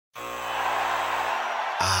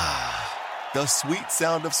The sweet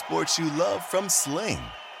sound of sports you love from Sling.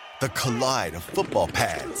 The collide of football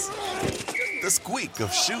pads. The squeak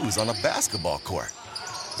of shoes on a basketball court.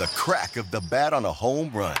 The crack of the bat on a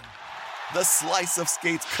home run. The slice of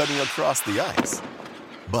skates cutting across the ice.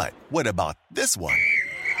 But what about this one?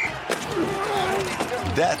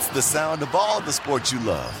 That's the sound of all the sports you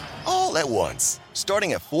love, all at once.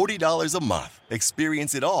 Starting at $40 a month.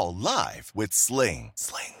 Experience it all live with Sling.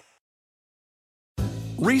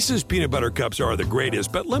 Reese's peanut butter cups are the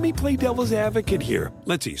greatest, but let me play devil's advocate here.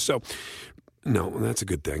 Let's see. So, no, that's a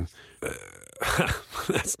good thing.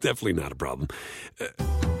 That's definitely not a problem.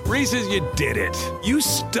 Reese's, you did it. You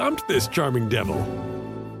stumped this charming devil.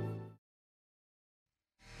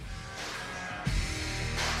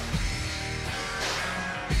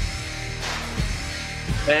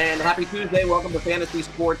 And happy Tuesday. Welcome to Fantasy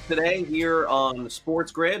Sports Today here on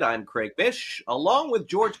Sports Grid. I'm Craig Bish, along with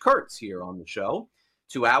George Kurtz here on the show.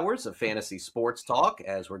 2 hours of fantasy sports talk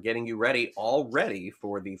as we're getting you ready already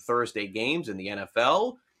for the Thursday games in the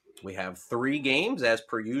NFL. We have 3 games as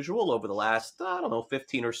per usual over the last,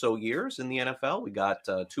 15 or so years in the NFL. We got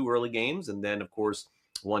 2 early games and then, of course,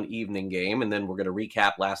 1 evening game. And then we're going to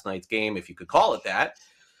recap last night's game, if you could call it that,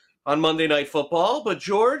 on Monday Night Football. But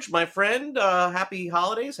George, my friend, happy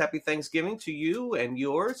holidays, happy Thanksgiving to you and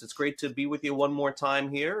yours. It's great to be with you one more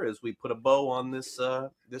time here as we put a bow on this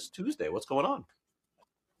Tuesday. What's going on?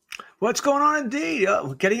 What's going on indeed?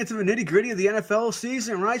 We're getting into the nitty-gritty of the NFL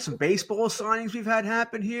season, right? Some baseball signings we've had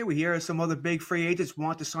happen here. We hear some other big free agents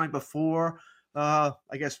want to sign before, I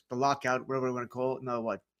guess, the lockout, whatever we want to call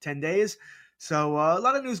it, 10 days? So a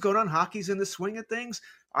lot of news going on. Hockey's in the swing of things.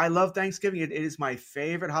 I love Thanksgiving. It is my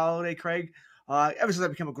favorite holiday, Craig. Ever since I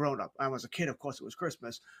became a grown-up. I was a kid, of course, it was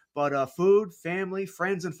Christmas. But food, family,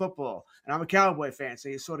 friends, and football. And I'm a Cowboy fan, so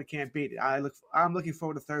you sort of can't beat it. I'm looking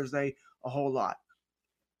forward to Thursday a whole lot.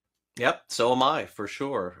 Yep, so am I, for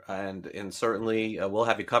sure. And certainly we'll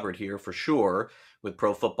have you covered here for sure with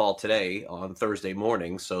Pro Football Today on Thursday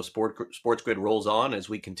morning. So Sports Grid rolls on as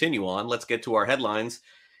we continue on. Let's get to our headlines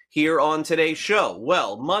here on today's show.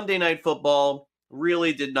 Well, Monday Night Football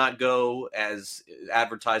really did not go as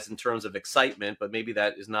advertised in terms of excitement, but maybe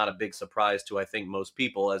that is not a big surprise to, I think, most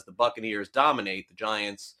people, as the Buccaneers dominate the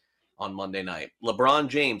Giants on Monday night. LeBron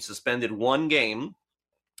James suspended 1 game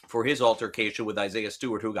for his altercation with Isaiah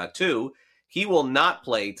Stewart, who got 2. He will not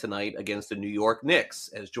play tonight against the New York Knicks.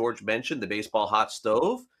 As George mentioned, the baseball hot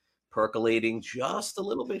stove percolating just a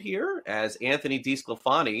little bit here as Anthony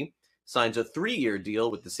DeSclafani signs a 3-year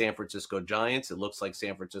deal with the San Francisco Giants. It looks like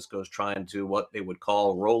San Francisco is trying to what they would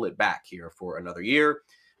call roll it back here for another year.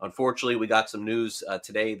 Unfortunately, we got some news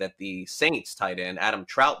today that the Saints tight end, Adam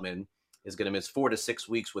Troutman, is going to miss 4 to 6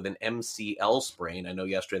 weeks with an MCL sprain. I know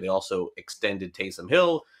yesterday they also extended Taysom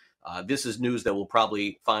Hill. This is news that we'll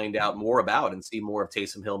probably find out more about and see more of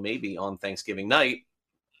Taysom Hill maybe on Thanksgiving night.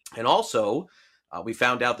 And also, we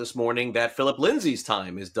found out this morning that Philip Lindsay's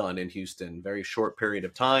time is done in Houston. Very short period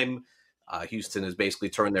of time. Houston has basically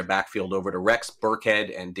turned their backfield over to Rex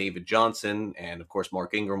Burkhead and David Johnson. And, of course,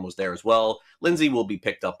 Mark Ingram was there as well. Lindsay will be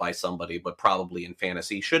picked up by somebody, but probably in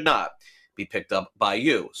fantasy should not be picked up by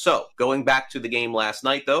you. So going back to the game last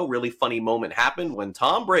night, though, really funny moment happened when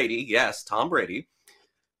Tom Brady, yes, Tom Brady,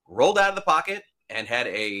 rolled out of the pocket and had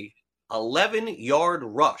a 11-yard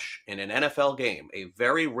rush in an NFL game, a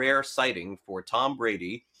very rare sighting for Tom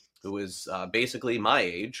Brady, who is basically my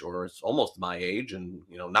age, or is almost my age, and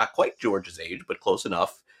not quite George's age, but close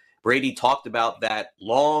enough. Brady talked about that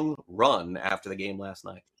long run after the game last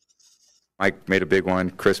night. Mike made a big one.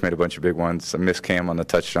 Chris made a bunch of big ones. I missed Cam on the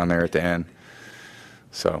touchdown there at the end.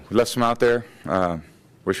 So we left some out there.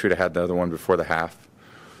 Wish we'd have had the other one before the half.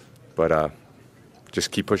 But just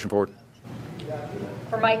keep pushing forward.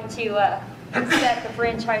 For Mike to set the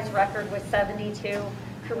franchise record with 72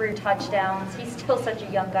 career touchdowns, he's still such a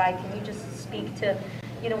young guy. Can you just speak to,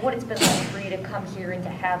 what it's been like for you to come here and to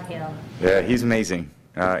have him? Yeah, he's amazing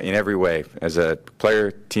in every way. As a player,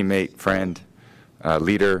 teammate, friend,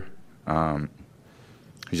 leader.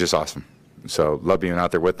 He's just awesome. So love being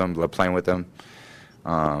out there with him, love playing with him.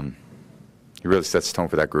 He really sets the tone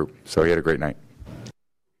for that group. So he had a great night.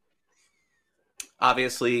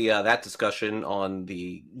 Obviously, that discussion on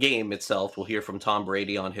the game itself, we'll hear from Tom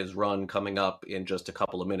Brady on his run coming up in just a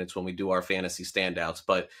couple of minutes when we do our fantasy standouts.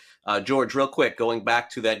 But George, real quick, going back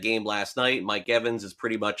to that game last night, Mike Evans is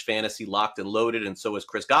pretty much fantasy locked and loaded, and so is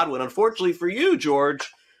Chris Godwin. Unfortunately for you,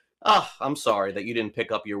 George, I'm sorry that you didn't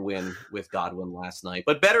pick up your win with Godwin last night.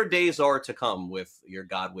 But better days are to come with your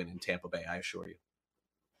Godwin in Tampa Bay, I assure you.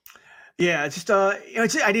 Yeah, it's just I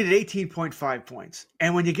needed 18.5 points,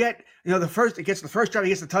 and when you get the first drive, he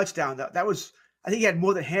gets the touchdown. That was I think he had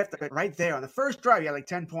more than half the right there on the first drive. He had like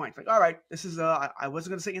 10 points. Like, all right, this is I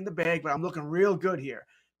wasn't gonna say in the bag, but I'm looking real good here.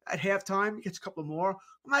 At halftime, he gets a couple more.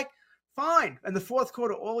 I'm like, fine. In the fourth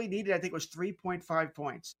quarter, all he needed, I think, was 3.5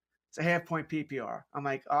 points. It's a half-point PPR. I'm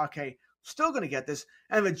like, okay, still gonna get this.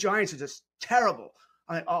 And the Giants are just terrible.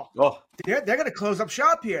 I'm like, they're gonna close up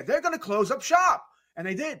shop here. They're gonna close up shop, and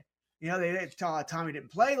they did. You know, they didn't tell Tommy didn't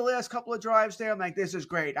play the last couple of drives there. I'm like, this is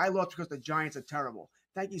great. I lost because the Giants are terrible.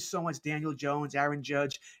 Thank you so much, Daniel Jones, Aaron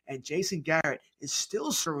Judge, and Jason Garrett is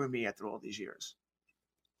still screwing me after all these years.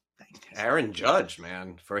 Thanks. Aaron Judge,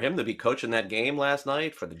 man, for him to be coaching that game last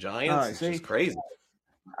night for the Giants, it's just crazy.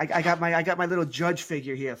 I got my little Judge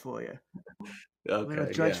figure here for you. Okay,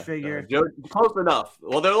 little Judge figure. Close enough.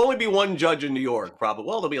 Well, there'll only be one judge in New York, probably.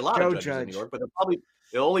 Well, there'll be a lot of judges in New York, but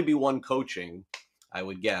there'll only be one coaching, I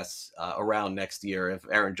would guess, around next year if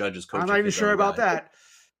Aaron Judge is coaching. I'm not even sure about that.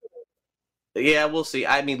 Yeah, we'll see.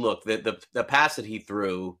 I mean, look, the pass that he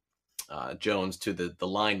threw, Jones, to the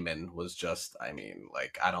lineman was just, I mean,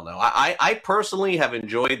 like, I don't know. I personally have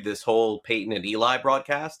enjoyed this whole Peyton and Eli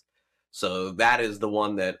broadcast. So that is the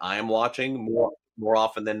one that I am watching more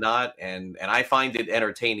often than not. And I find it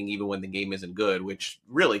entertaining even when the game isn't good, which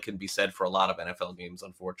really can be said for a lot of NFL games,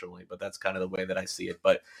 unfortunately. But that's kind of the way that I see it.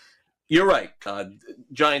 But you're right.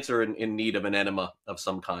 Giants are in need of an enema of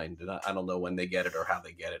some kind. And I don't know when they get it or how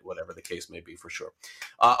they get it, whatever the case may be, for sure.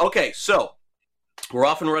 Okay, so we're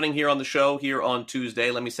off and running here on the show here on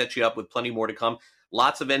Tuesday. Let me set you up with plenty more to come.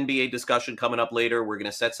 Lots of NBA discussion coming up later. We're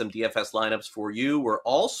going to set some DFS lineups for you. We're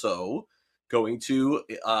also going to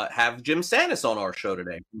have Jim Santis on our show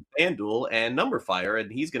today from FanDuel and Numberfire,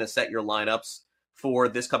 and he's going to set your lineups for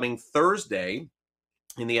this coming Thursday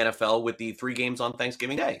in the NFL with the 3 games on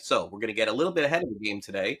Thanksgiving Day. So we're going to get a little bit ahead of the game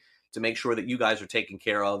today to make sure that you guys are taken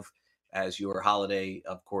care of as your holiday,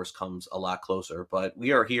 of course, comes a lot closer. But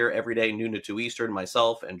we are here every day, noon to 2 Eastern,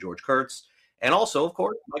 myself and George Kurtz. And also, of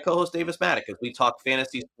course, my co-host Davis Maddock, as we talk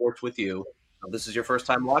fantasy sports with you. If this is your first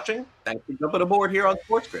time watching, thanks for jumping aboard here on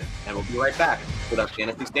Sports Grid. And we'll be right back with our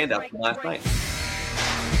fantasy standout from last night.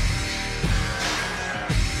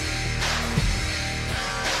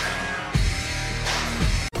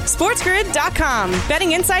 SportsGrid.com.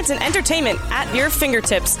 Betting insights and entertainment at your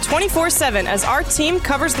fingertips 24/7 as our team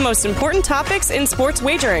covers the most important topics in sports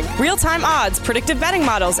wagering. Real-time odds, predictive betting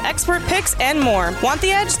models, expert picks, and more. Want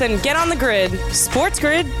the edge? Then get on the grid.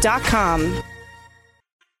 SportsGrid.com.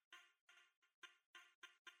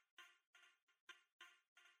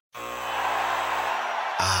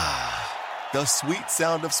 The sweet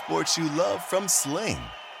sound of sports you love from Sling.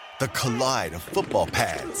 The collide of football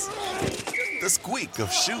pads. The squeak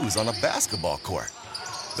of shoes on a basketball court.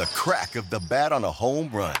 The crack of the bat on a home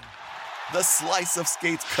run. The slice of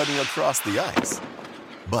skates cutting across the ice.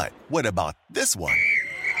 But what about this one?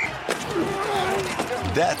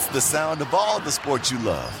 That's the sound of all the sports you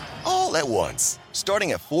love, all at once.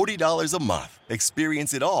 Starting at $40 a month.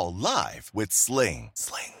 Experience it all live with Sling.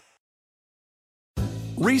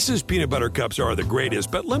 Reese's Peanut Butter Cups are the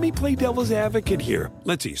greatest, but let me play devil's advocate here.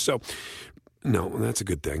 Let's see. So, no, that's a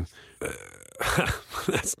good thing.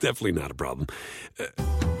 That's definitely not a problem.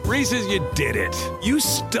 Reese's, you did it. You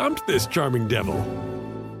stumped this charming devil.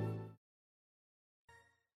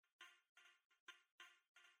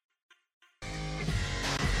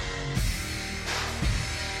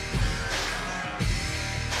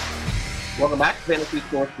 Welcome back to Fantasy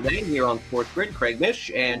Sports Today here on Sports Grid. Craig Mish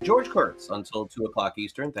and George Kurtz until 2 o'clock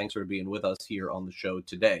Eastern. Thanks for being with us here on the show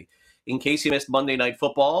today. In case you missed Monday Night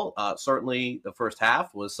Football, certainly the first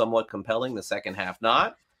half was somewhat compelling, the second half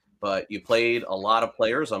not. But you played a lot of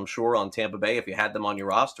players, I'm sure, on Tampa Bay if you had them on your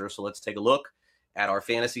roster. So let's take a look at our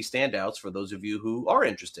fantasy standouts for those of you who are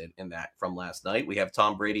interested in that from last night. We have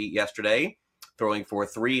Tom Brady yesterday throwing for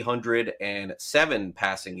 307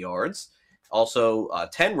 passing yards. Also,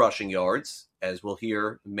 10 rushing yards, as we'll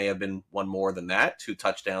hear, may have been one more than that. 2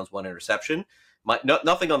 touchdowns, 1 interception.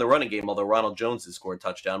 Nothing on the running game, although Ronald Jones has scored a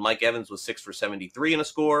touchdown. Mike Evans was 6 for 73 in a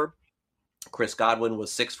score. Chris Godwin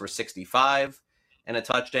was 6 for 65 and a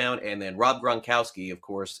touchdown. And then Rob Gronkowski, of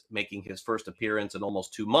course, making his first appearance in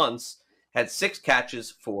almost 2 months, had 6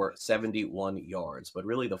 catches for 71 yards. But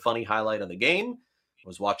really the funny highlight of the game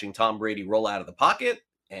was watching Tom Brady roll out of the pocket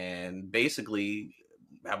and basically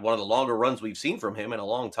have one of the longer runs we've seen from him in a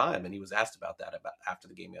long time, and he was asked about that after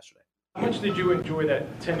the game yesterday. How much did you enjoy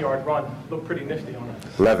that 10-yard run? Looked pretty nifty on it.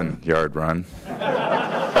 11-yard run.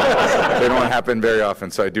 They don't happen very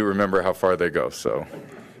often, so I do remember how far they go, so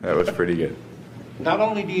that was pretty good. Not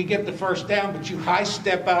only do you get the first down, but you high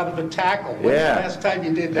step out of a tackle. When's the last time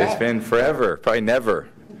you did that? It's been forever. Probably never.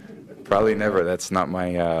 That's not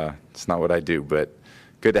my, it's not what I do, but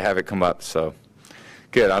good to have it come up, so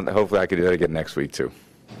Good. Hopefully I can do that again next week too.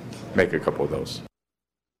 Make a couple of those.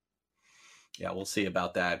 Yeah, we'll see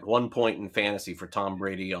about that. 1 point in fantasy for Tom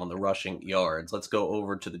Brady on the rushing yards. Let's go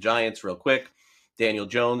over to the Giants real quick. Daniel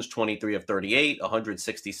Jones, 23 of 38,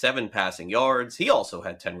 167 passing yards. He also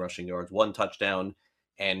had 10 rushing yards, 1 touchdown,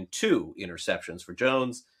 and 2 interceptions for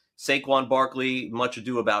Jones. Saquon Barkley, much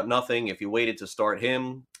ado about nothing. If you waited to start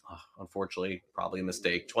him, unfortunately, probably a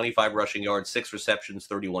mistake. 25 rushing yards, 6 receptions,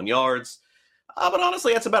 31 yards. But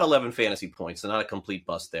honestly, that's about 11 fantasy points, so not a complete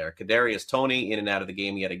bust there. Kadarius Toney in and out of the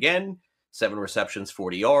game yet again. 7 receptions,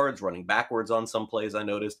 40 yards, running backwards on some plays I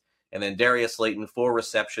noticed. And then Darius Slayton, 4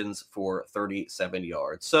 receptions for 37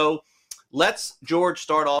 yards. So let's, George,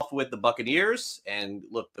 start off with the Buccaneers. And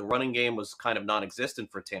look, the running game was kind of non-existent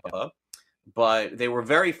for Tampa, but they were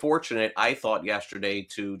very fortunate, I thought, yesterday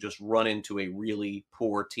to just run into a really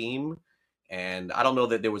poor team. And I don't know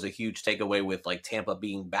that there was a huge takeaway with like Tampa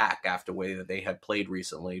being back after the way that they had played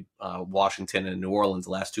recently, Washington and New Orleans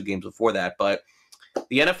the last 2 games before that. But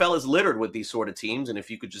the NFL is littered with these sort of teams, and if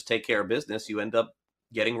you could just take care of business, you end up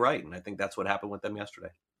getting right. And I think that's what happened with them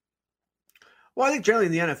yesterday. Well, I think generally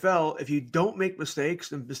in the NFL, if you don't make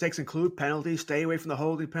mistakes, and mistakes include penalties, stay away from the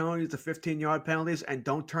holding penalties, the 15-yard penalties, and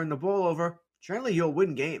don't turn the ball over, generally you'll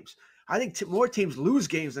win games. I think more teams lose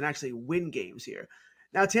games than actually win games here.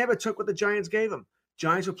 Now, Tampa took what the Giants gave them.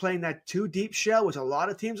 Giants were playing that 2 deep shell, which a lot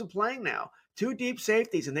of teams are playing now. 2 deep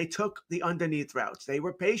safeties, and they took the underneath routes. They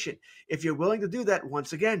were patient. If you're willing to do that,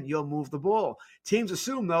 once again, you'll move the ball. Teams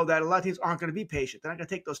assume, though, that a lot of teams aren't going to be patient. They're not going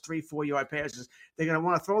to take those 3-4-yard passes. They're going to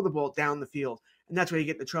want to throw the ball down the field, and that's where you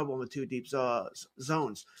get the trouble in the 2 deep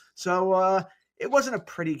zones. So it wasn't a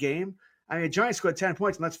pretty game. I mean, the Giants scored 10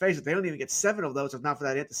 points, and let's face it, they don't even get 7 of those if not for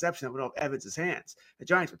that interception that went off Evans' hands. The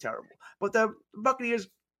Giants were terrible. But the Buccaneers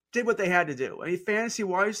did what they had to do. I mean,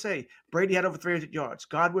 fantasy-wise, say, Brady had over 300 yards.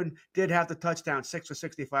 Godwin did have the touchdown, 6 for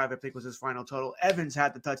 65, I think was his final total. Evans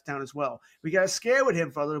had the touchdown as well. We got scared with him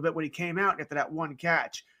for a little bit when he came out after that 1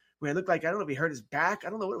 catch, where it looked like, I don't know if he hurt his back. I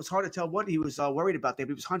don't know. It was hard to tell what he was worried about there,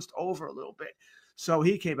 but he was hunched over a little bit. So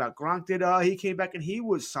he came out. Gronk did. He came back, and he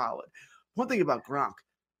was solid. One thing about Gronk,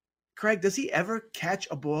 Craig, does he ever catch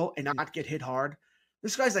a ball and not get hit hard?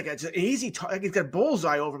 This guy's like it's an easy like he's got a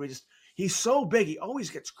bullseye over him. He's so big. He always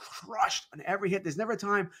gets crushed on every hit. There's never a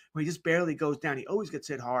time where he just barely goes down. He always gets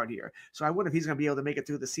hit hard here. So I wonder if he's going to be able to make it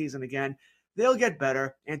through the season again. They'll get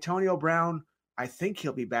better. Antonio Brown, I think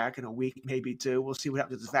he'll be back in a week, maybe 2. We'll see what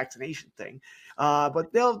happens with this vaccination thing.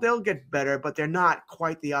 But they'll get better, but they're not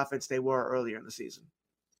quite the offense they were earlier in the season.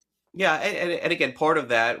 Yeah, and again, part of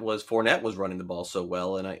that was Fournette was running the ball so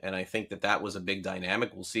well, and I think that was a big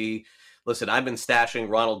dynamic. We'll see. Listen, I've been stashing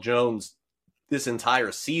Ronald Jones this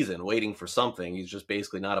entire season, waiting for something. He's just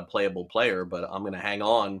basically not a playable player, but I'm going to hang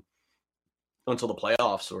on until the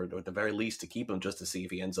playoffs, or at the very least to keep him just to see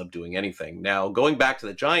if he ends up doing anything. Now, going back to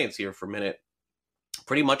the Giants here for a minute,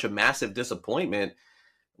 pretty much a massive disappointment.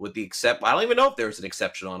 With the I don't even know if there's an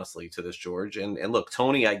exception, honestly, to this, George. And look,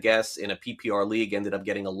 Toney, I guess, in a PPR league ended up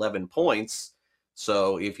getting 11 points.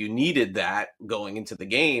 So if you needed that going into the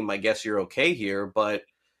game, I guess you're okay here. But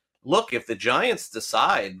look, if the Giants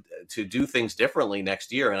decide to do things differently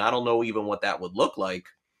next year, and I don't know even what that would look like,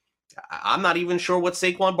 I'm not even sure what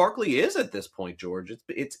Saquon Barkley is at this point, George.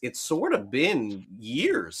 It's sort of been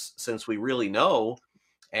years since we really know.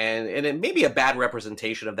 And it may be a bad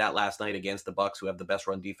representation of that last night against the Bucs, who have the best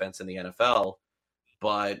run defense in the NFL.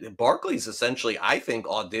 But Barkley's essentially, I think,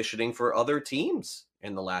 auditioning for other teams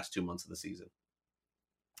in the last 2 months of the season.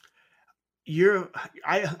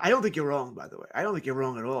 I don't think you're wrong, by the way. I don't think you're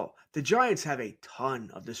wrong at all. The Giants have a ton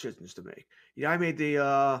of decisions to make. I made the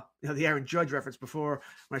Aaron Judge reference before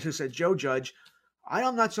when I should have said Joe Judge.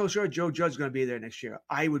 I'm not so sure Joe Judge is going to be there next year.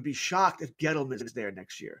 I would be shocked if Gettleman is there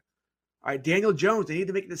next year. All right, Daniel Jones, they need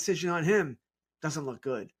to make a decision on him. Doesn't look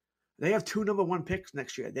good. They have 2 number 1 picks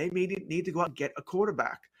next year. They may need to go out and get a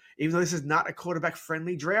quarterback, even though this is not a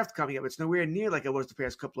quarterback-friendly draft coming up. It's nowhere near like it was the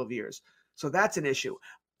past couple of years. So that's an issue.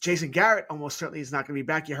 Jason Garrett almost certainly is not going to be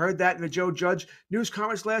back. You heard that in the Joe Judge news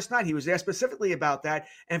conference last night. He was asked specifically about that,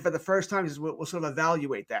 and for the first time, we'll sort of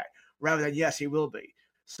evaluate that rather than, yes, he will be.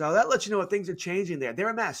 So that lets you know what things are changing there. They're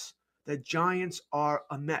a mess. The Giants are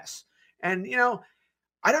a mess. And,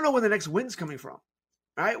 I don't know when the next win's coming from.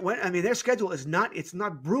 Right? Their schedule is it's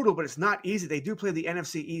not brutal, but it's not easy. They do play the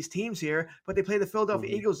NFC East teams here, but they play the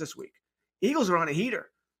Philadelphia Eagles this week. Eagles are on a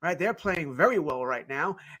heater, right? They're playing very well right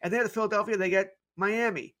now. And then at Philadelphia, they get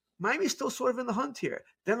Miami. Miami's still sort of in the hunt here.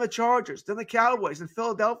 Then the Chargers, then the Cowboys, and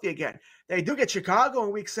Philadelphia again. They do get Chicago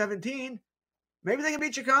in week 17. Maybe they can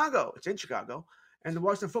beat Chicago. It's in Chicago. And the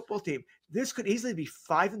Washington football team. This could easily be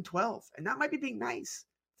 5-12. And that might be being nice.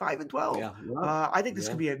 5-12. Yeah. I think this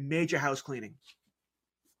could be a major house cleaning.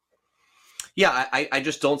 Yeah, I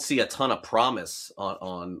just don't see a ton of promise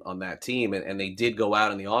on that team. And they did go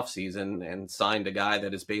out in the offseason and signed a guy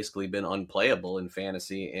that has basically been unplayable in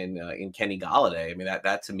fantasy in Kenny Golladay. I mean,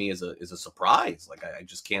 that to me is a surprise. Like, I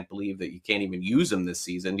just can't believe that you can't even use him this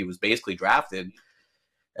season. He was basically drafted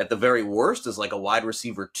at the very worst as like a wide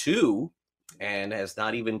receiver 2 and has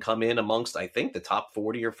not even come in amongst, I think, the top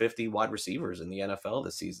 40 or 50 wide receivers in the NFL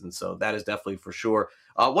this season. So that is definitely for sure.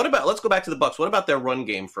 Let's go back to the Bucs. What about their run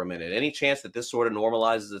game for a minute? Any chance that this sort of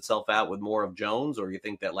normalizes itself out with more of Jones, or you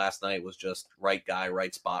think that last night was just right guy,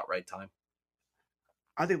 right spot, right time?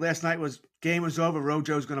 I think last night game was over.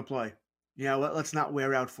 Rojo's going to play. Let's not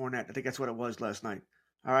wear out Fournette. I think that's what it was last night.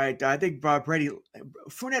 All right. I think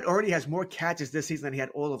Fournette already has more catches this season than he had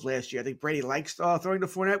all of last year. I think Brady likes throwing to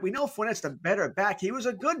Fournette. We know Fournette's the better back. He was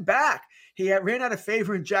a good back. He ran out of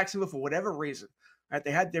favor in Jacksonville for whatever reason. Right?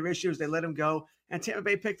 They had their issues. They let him go, and Tampa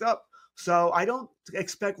Bay picked up. So I don't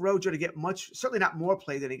expect Rojo to get much, certainly not more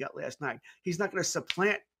play than he got last night. He's not going to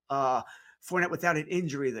supplant Fournette without an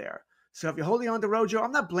injury there. So if you're holding on to Rojo,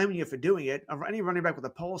 I'm not blaming you for doing it. Any running back with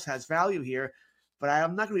a pulse has value here. But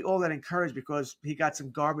I'm not going to be all that encouraged because he got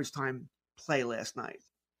some garbage time play last night.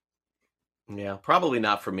 Yeah, probably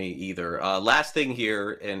not for me either. Last thing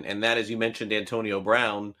here, and that is, you mentioned Antonio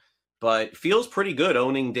Brown, but feels pretty good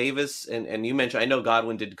owning Davis. And you mentioned, I know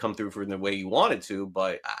Godwin didn't come through for the way you wanted to,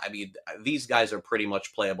 but I mean, these guys are pretty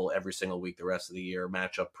much playable every single week the rest of the year,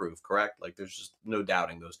 matchup proof, correct? Like, there's just no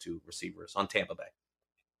doubting those two receivers on Tampa Bay.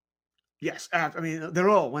 Yes, I mean, they're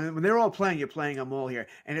all, when they're all playing, you're playing them all here.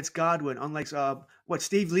 And it's Godwin, unlike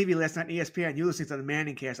Steve Levy last night on ESPN. You listened to the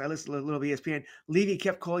Manning cast. I listened to a little ESPN. Levy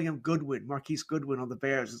kept calling him Goodwin, Marquise Goodwin on the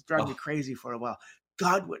Bears. It's driving me crazy for a while.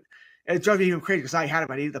 Godwin. And it drove me even crazy because I had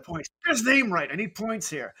him. I needed the points. Get his name right. I need points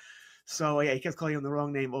here. So, yeah, he kept calling him the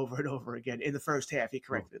wrong name over and over again. In the first half, he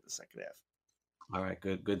corrected it in the second half. All right,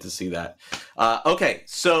 good to see that. Okay,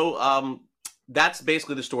 so that's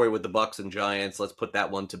basically the story with the Bucs and Giants. Let's put that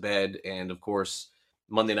one to bed. And of course,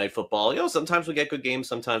 Monday Night Football. Sometimes we get good games,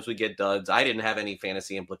 sometimes we get duds. I didn't have any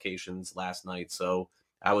fantasy implications last night, so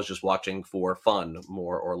I was just watching for fun,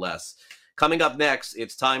 more or less. Coming up next,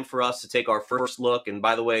 it's time for us to take our first look. And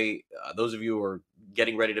by the way, those of you who are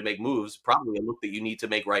getting ready to make moves, probably a look that you need to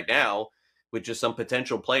make right now, which is some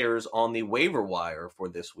potential players on the waiver wire for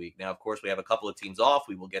this week. Now, of course, we have a couple of teams off.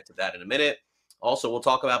 We will get to that in a minute. Also, we'll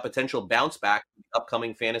talk about potential bounce back in the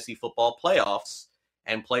upcoming fantasy football playoffs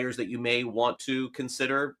and players that you may want to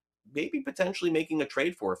consider maybe potentially making a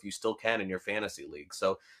trade for if you still can in your fantasy league.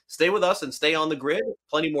 So stay with us and stay on the grid.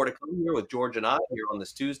 Plenty more to come here with George and I here on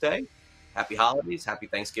this Tuesday. Happy holidays. Happy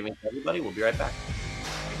Thanksgiving to everybody. We'll be right back.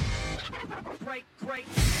 Great.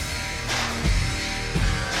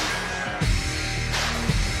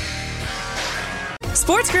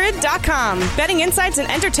 SportsGrid.com. Betting insights and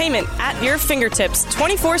entertainment at your fingertips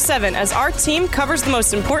 24/7 as our team covers the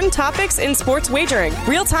most important topics in sports wagering.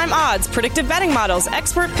 Real-time odds, predictive betting models,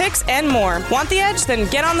 expert picks, and more. Want the edge? Then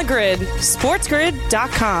get on the grid.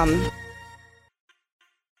 SportsGrid.com.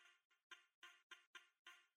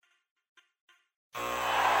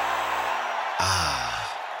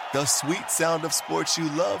 The sweet sound of sports you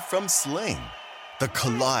love from Sling. The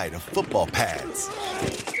collide of football pads.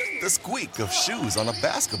 The squeak of shoes on a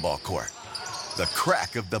basketball court. The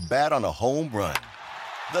crack of the bat on a home run.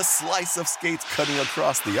 The slice of skates cutting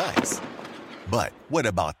across the ice. But what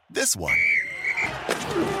about this one?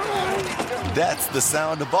 That's the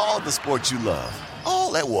sound of all the sports you love,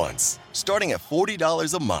 all at once. Starting at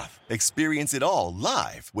 $40 a month. Experience it all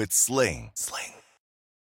live with Sling.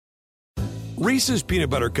 Reese's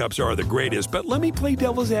Peanut Butter Cups are the greatest, but let me play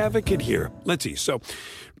devil's advocate here. Let's see. So,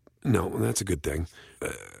 no, that's a good thing.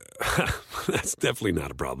 That's definitely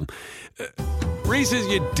not a problem. Reese's,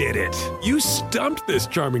 you did it. You stumped this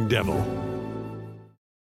charming devil.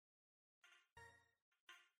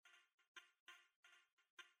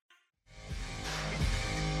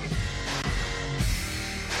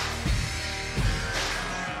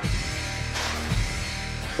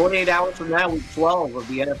 "48 hours from now, week 12 of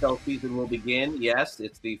the NFL season will begin. Yes,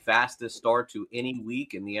 it's the fastest start to any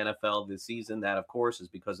week in the NFL this season. That, of course, is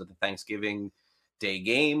because of the Thanksgiving Day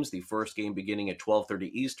games, the first game beginning at 12:30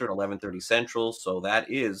 Eastern, 11:30 Central. So that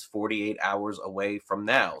is 48 hours away from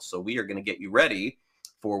now. So we are going to get you ready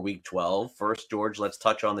for week 12. First, George, let's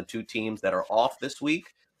touch on the two teams that are off this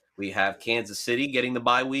week. We have Kansas City getting the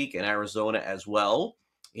bye week and Arizona as well.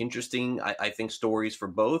 Interesting, I think, stories for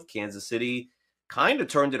both. Kansas City kind of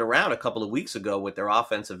turned it around a couple of weeks ago with their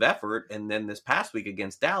offensive effort. And then this past week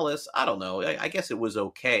against Dallas, I don't know. I guess it was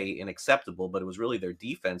okay and acceptable, but it was really their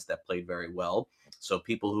defense that played very well. So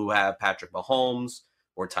people who have Patrick Mahomes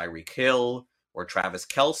or Tyreek Hill or Travis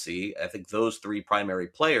Kelce, I think those three primary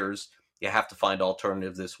players, you have to find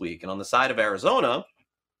alternatives this week. And on the side of Arizona,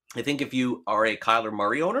 I think if you are a Kyler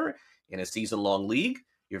Murray owner in a season-long league,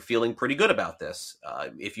 you're feeling pretty good about this.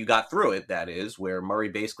 If you got through it, that is, where Murray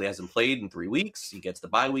basically hasn't played in 3 weeks. He gets the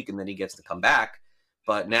bye week, and then he gets to come back.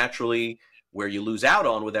 But naturally, where you lose out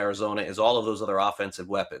on with Arizona is all of those other offensive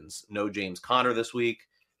weapons. No James Conner this week.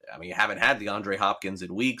 I mean, you haven't had DeAndre Hopkins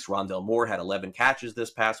in weeks. Rondale Moore had 11 catches this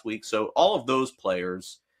past week. So all of those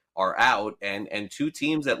players are out, and two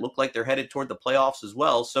teams that look like they're headed toward the playoffs as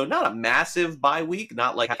well. So not a massive bye week,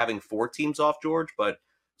 not like having 4 teams off, George, but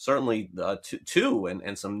certainly two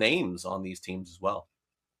and some names on these teams as well.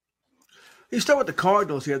 You start with the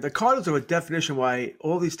Cardinals here. The Cardinals are a definition why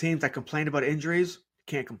all these teams that complain about injuries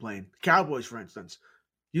can't complain. Cowboys, for instance.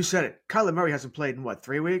 You said it. Kyler Murray hasn't played in,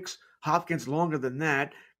 3 weeks? Hopkins longer than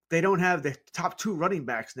that. They don't have the top 2 running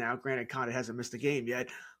backs now. Granted, Conner hasn't missed a game yet.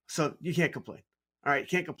 So you can't complain. All right, you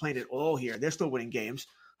can't complain at all here. They're still winning games.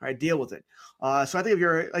 All right, deal with it. So I think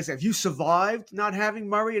if you survived not having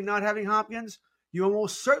Murray and not having Hopkins, you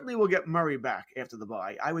almost certainly will get Murray back after the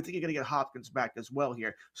bye. I would think you're going to get Hopkins back as well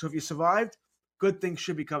here. So if you survived, good things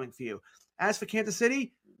should be coming for you. As for Kansas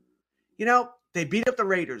City, they beat up the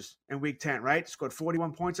Raiders in Week 10, right? Scored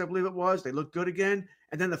 41 points, I believe it was. They looked good again.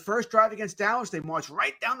 And then the first drive against Dallas, they marched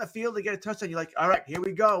right down the field to get a touchdown. You're like, all right, here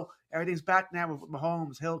we go. Everything's back now with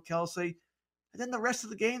Mahomes, Hill, Kelce. And then the rest of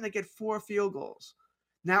the game, they get 4 field goals.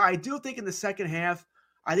 Now, I do think in the second half,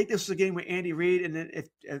 I think this was a game with Andy Reid. And then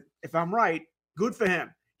if I'm right, good for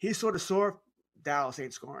him. He sort of saw Dallas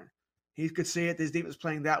ain't scoring. He could see it. This defense was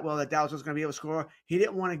playing that well that Dallas was going to be able to score. He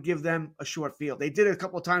didn't want to give them a short field. They did it a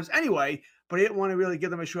couple of times anyway, but he didn't want to really give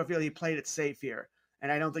them a short field. He played it safe here.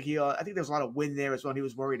 And I don't think I think there was a lot of wind there as well. He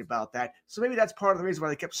was worried about that. So maybe that's part of the reason why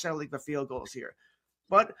they kept settling for field goals here.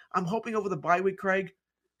 But I'm hoping over the bye week, Craig,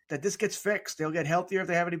 that this gets fixed. They'll get healthier if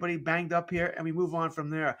they have anybody banged up here, and we move on from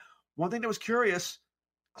there. One thing that was curious,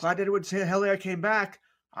 Clyde Edwards-Helaire came back.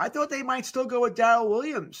 I thought they might still go with Darrell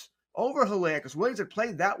Williams over Helaire because Williams had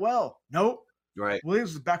played that well. Nope. Right.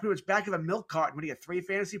 Williams was pretty much back of a milk carton when he had 3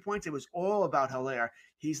 fantasy points. It was all about Helaire.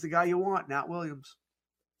 He's the guy you want, not Williams.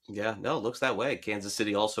 Yeah, no, it looks that way. Kansas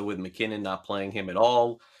City also with McKinnon not playing him at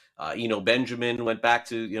all. Benjamin went back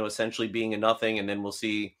to, essentially being a nothing. And then we'll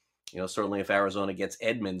see, certainly if Arizona gets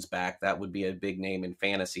Edmonds back, that would be a big name in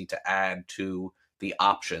fantasy to add to the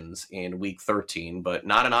options in Week 13, but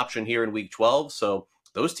not an option here in Week 12. So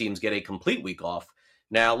those teams get a complete week off.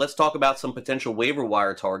 Now, let's talk about some potential waiver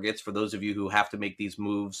wire targets for those of you who have to make these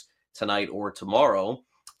moves tonight or tomorrow.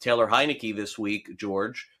 Taylor Heineke this week,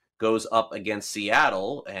 George, goes up against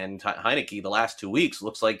Seattle, and Heineke the last 2 weeks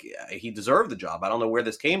looks like he deserved the job. I don't know where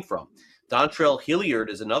this came from. Dontrell Hilliard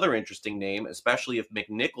is another interesting name, especially if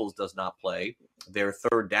McNichols does not play, their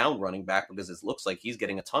third down running back, because it looks like he's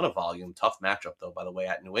getting a ton of volume. Tough matchup, though, by the way,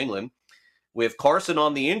 at New England. With Carson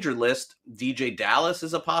on the injured list, DJ Dallas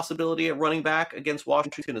is a possibility at running back against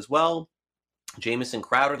Washington as well. Jamison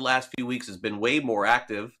Crowder the last few weeks has been way more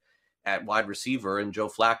active at wide receiver, and Joe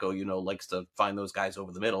Flacco, likes to find those guys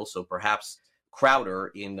over the middle. So perhaps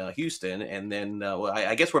Crowder in Houston. And then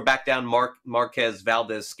I guess we're back down Marquez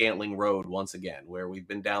Valdez-Scantling road once again, where we've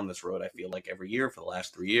been down this road, I feel like, every year for the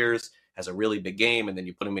last 3 years. Has a really big game, and then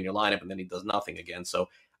you put him in your lineup, and then he does nothing again. So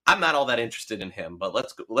I'm not all that interested in him, but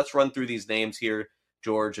let's run through these names here,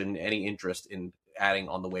 George, and any interest in adding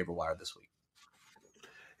on the waiver wire this week.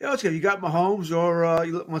 Yeah, let's go. You got Mahomes, or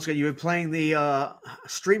once again, you've been playing the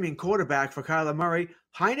streaming quarterback for Kyler Murray.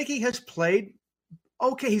 Heineke has played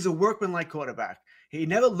okay. He's a workman-like quarterback. He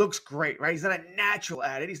never looks great, right? He's not a natural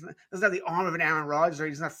at it. He doesn't have the arm of an Aaron Rodgers, or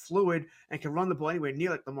he's not fluid and can run the ball anywhere near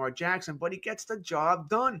like Lamar Jackson, but he gets the job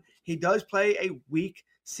done. He does play a weak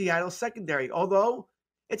Seattle secondary, although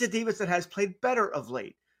it's a defense that has played better of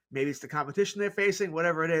late. Maybe it's the competition they're facing,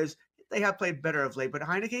 whatever it is. They have played better of late. But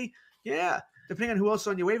Heineke, yeah, depending on who else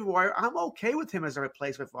on your waiver wire, I'm okay with him as a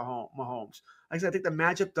replacement for Mahomes. Like I said, I think the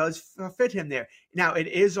matchup does fit him there. Now, it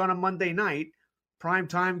is on a Monday night,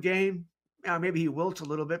 primetime game. Maybe he wilts a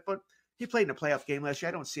little bit, but he played in a playoff game last year.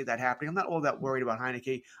 I don't see that happening. I'm not all that worried about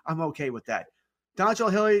Heineke. I'm okay with that.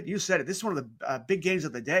 Dontrell Hilliard, you said it. This is one of the big games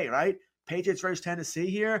of the day, right? Patriots versus Tennessee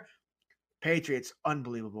here. Patriots,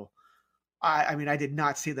 unbelievable. I mean, I did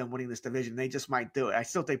not see them winning this division. They just might do it. I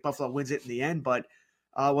still think Buffalo wins it in the end, but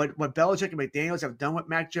what Belichick and McDaniels have done with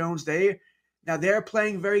Mac Jones, they're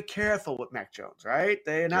playing very careful with Mac Jones, right?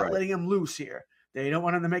 They're not letting him loose here. They don't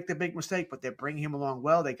want him to make the big mistake, but they're bringing him along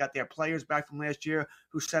well. They got their players back from last year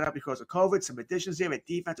who set up because of COVID. Some additions there, but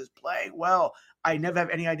defense is playing well. I never have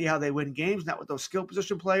any idea how they win games, not with those skill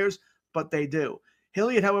position players, but they do.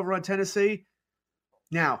 Hilliard, however, on Tennessee.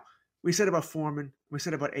 Now, we said about Foreman. We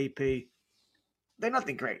said about AP. They're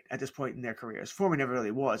nothing great at this point in their careers. Foreman never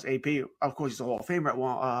really was. AP, of course, he's a Hall of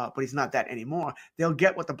Famer, but he's not that anymore. They'll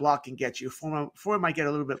get what the block can get you. Foreman might get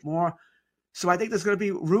a little bit more. So I think there's going to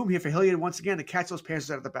be room here for Hilliard once again to catch those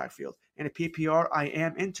passes out of the backfield. And at PPR, I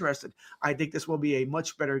am interested. I think this will be a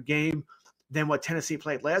much better game than what Tennessee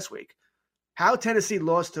played last week. How Tennessee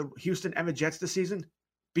lost to Houston and the Jets this season,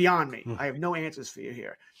 beyond me. I have no answers for you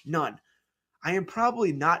here. None. I am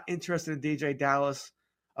probably not interested in DJ Dallas.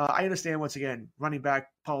 I understand, once again, running back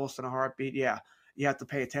pulse in a heartbeat. Yeah, you have to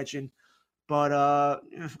pay attention. But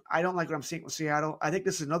I don't like what I'm seeing with Seattle. I think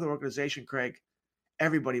this is another organization, Craig.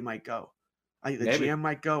 Everybody might go. I think the GM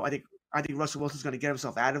might go. I think Russell Wilson's going to get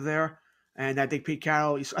himself out of there. And I think Pete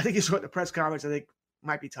Carroll, I think you saw at the press conference, I think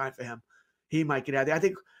might be time for him. He might get out of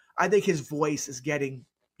there. I think his voice is getting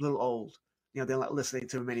a little old. They're not listening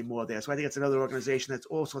to him anymore there. So I think it's another organization that's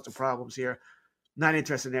all sorts of problems here. Not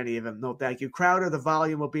interested in any of them. No, thank you. Crowder, the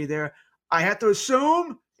volume will be there. I have to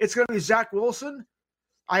assume it's going to be Zach Wilson.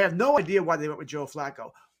 I have no idea why they went with Joe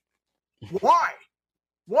Flacco. Why?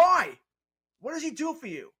 Why? What does he do for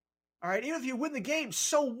you? All right, even if you win the game,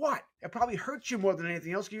 so what? It probably hurts you more than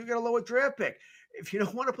anything else because you get a lower draft pick. If you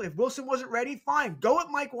don't want to play, if Wilson wasn't ready, fine. Go with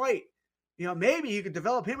Mike White. Maybe you could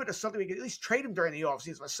develop him into something. We could at least trade him during the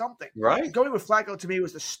offseason or something. Right. Going with Flacco to me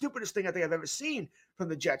was the stupidest thing I think I've ever seen from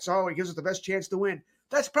the Jets. Oh, he gives us the best chance to win.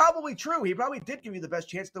 That's probably true. He probably did give you the best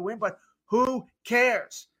chance to win, but who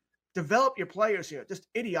cares? Develop your players here. Just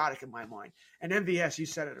idiotic in my mind. And MVS, you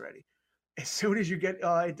said it already. As soon as you get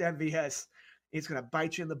into MVS, it's going to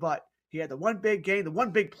bite you in the butt. He had the one big game. The one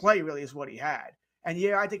big play really is what he had. And,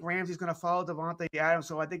 yeah, I think Ramsey's going to follow Devontae Adams,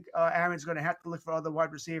 so I think Aaron's going to have to look for other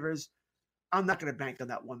wide receivers. I'm not going to bank on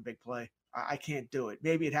that one big play. I can't do it.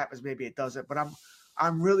 Maybe it happens, maybe it doesn't. But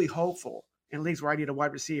I'm really hopeful in leagues where I need a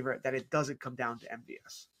wide receiver that it doesn't come down to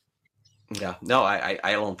MVS. Yeah, no, I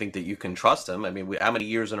don't think that you can trust him. I mean, how many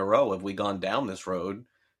years in a row have we gone down this road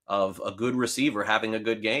of a good receiver having a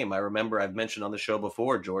good game? I remember I've mentioned on the show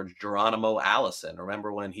before, George, Geronimo Allison.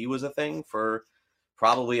 Remember when he was a thing for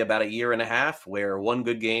probably about a year and a half, where one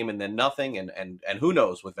good game and then nothing, and who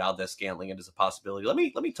knows with Valdez-Scantling, it is a possibility. Let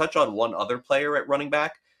me touch on one other player at running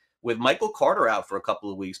back. With Michael Carter out for a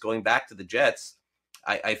couple of weeks, going back to the Jets,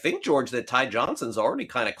 I think, George, that Ty Johnson's already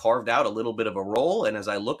kind of carved out a little bit of a role, and as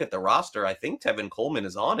I look at the roster, I think Tevin Coleman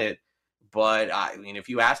is on it. But, I mean, if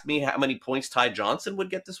you asked me how many points Ty Johnson would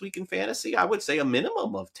get this week in fantasy, I would say a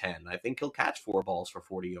minimum of 10. I think he'll catch 4 balls for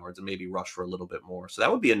 40 yards and maybe rush for a little bit more. So that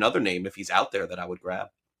would be another name, if he's out there, that I would grab.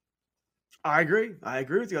 I agree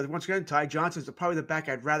with you. Once again, Ty Johnson's probably the back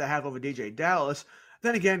I'd rather have over DJ Dallas.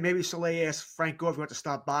 Then again, maybe Soleil asks Frank Gore if he wants to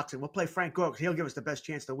stop boxing. We'll play Frank Gore because he'll give us the best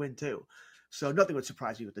chance to win, too. So nothing would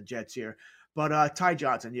surprise me with the Jets here. But Ty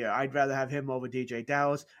Johnson, yeah, I'd rather have him over DJ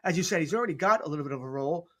Dallas. As you said, he's already got a little bit of a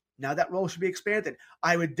role. Now that role should be expanded.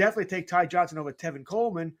 I would definitely take Ty Johnson over Tevin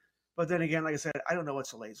Coleman. But then again, like I said, I don't know what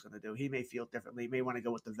Soleil's going to do. He may feel differently. He may want to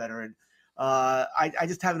go with the veteran. I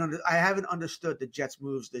just haven't understood the Jets'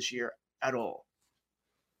 moves this year at all.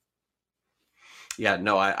 Yeah,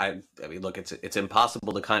 no, I mean, look, it's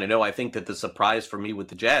impossible to kind of know. I think that the surprise for me with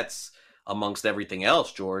the Jets, amongst everything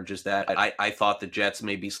else, George, is that I thought the Jets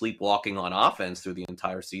may be sleepwalking on offense through the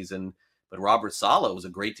entire season. But Robert Saleh was a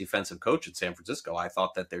great defensive coach at San Francisco. I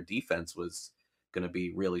thought that their defense was going to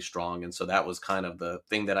be really strong. And so that was kind of the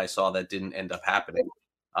thing that I saw that didn't end up happening.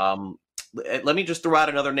 Let me just throw out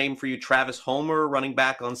another name for you. Travis Homer, running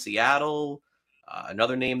back on Seattle.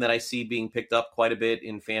 Another name that I see being picked up quite a bit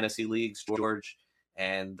in fantasy leagues, George.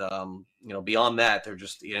 And, beyond that, they're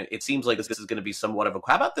just, it seems like this is going to be somewhat of a,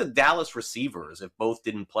 how about the Dallas receivers? If both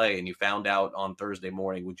didn't play and you found out on Thursday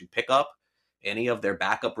morning, would you pick up any of their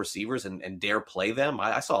backup receivers and dare play them?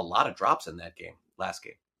 I saw a lot of drops in that last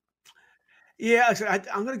game. Yeah,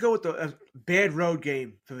 I'm going to go with the bad road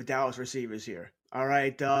game for the Dallas receivers here. All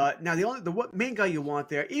right. Now, the main guy you want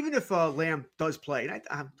there, even if Lamb does play, and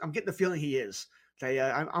I'm getting the feeling he is.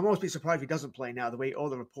 I'm almost be surprised if he doesn't play now, the way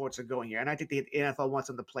all the reports are going here. And I think the NFL wants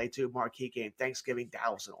him to play too, marquee game, Thanksgiving,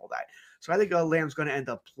 Dallas, and all that. So I think Lamb's going to end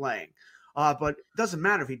up playing. But it doesn't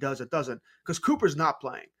matter if he does or doesn't, because Cooper's not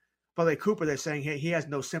playing. But like Cooper, they're saying he has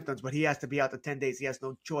no symptoms, but he has to be out for 10 days. He has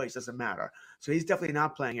no choice. Doesn't matter. So he's definitely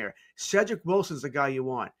not playing here. Cedric Wilson's the guy you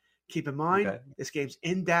want. Keep in mind, This game's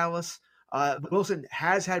in Dallas. Wilson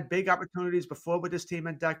has had big opportunities before with this team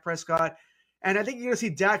and Dak Prescott. And I think you're going to see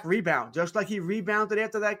Dak rebound, just like he rebounded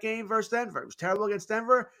after that game versus Denver. It was terrible against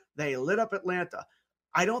Denver. They lit up Atlanta.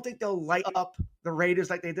 I don't think they'll light up the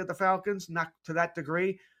Raiders like they did the Falcons, not to that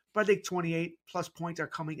degree. But I think 28-plus points are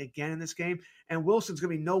coming again in this game. And Wilson's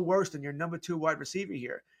going to be no worse than your number 2 wide receiver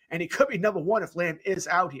here. And he could be number 1 if Lamb is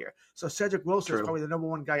out here. So Cedric Wilson is probably the number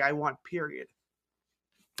 1 guy I want, period.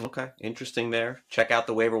 Okay, interesting there. Check out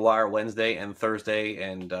the waiver wire Wednesday and Thursday,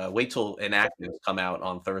 and wait till inactives come out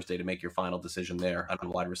on Thursday to make your final decision there on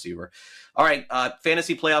wide receiver. All right,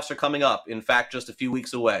 fantasy playoffs are coming up. In fact, just a few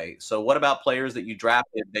weeks away. So what about players that you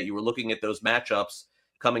drafted that you were looking at those matchups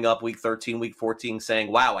coming up week 13, week 14,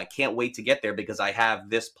 saying, wow, I can't wait to get there because I have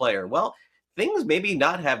this player? Well, things maybe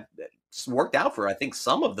not have worked out for, I think,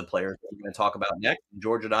 some of the players that we're going to talk about next.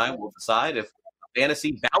 George and I will decide if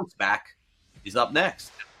fantasy bounce back is up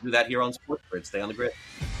next. We'll do that here on Sports Grid. Stay on the grid.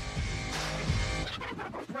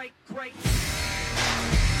 Great.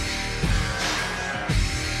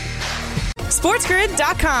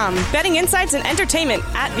 SportsGrid.com. Betting insights and entertainment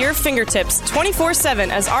at your fingertips 24/7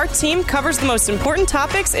 as our team covers the most important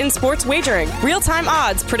topics in sports wagering. Real-time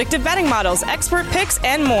odds, predictive betting models, expert picks,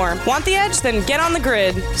 and more. Want the edge? Then get on the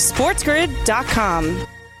grid. SportsGrid.com.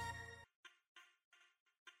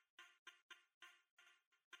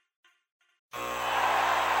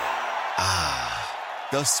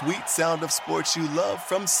 The sweet sound of sports you love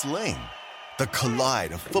from Sling. The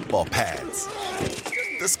collide of football pads.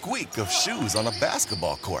 The squeak of shoes on a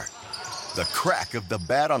basketball court. The crack of the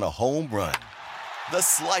bat on a home run. The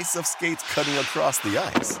slice of skates cutting across the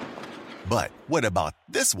ice. But what about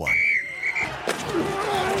this one?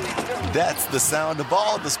 That's the sound of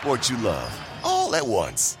all the sports you love, all at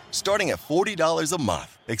once. Starting at $40 a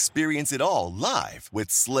month. Experience it all live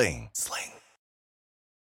with Sling.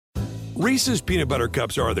 Reese's Peanut Butter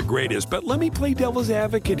Cups are the greatest, but let me play devil's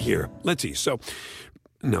advocate here. Let's see. So,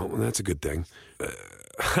 no, that's a good thing.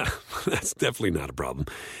 That's definitely not a problem.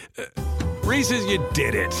 Reese's, you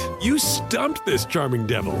did it. You stumped this charming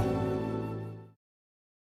devil.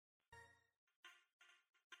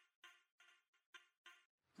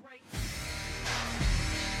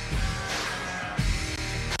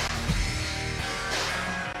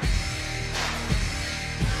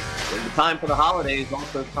 Time for the holidays,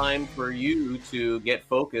 also time for you to get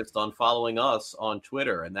focused on following us on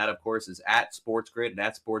Twitter. And that, of course, is at SportsGrid and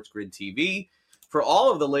at SportsGrid TV. For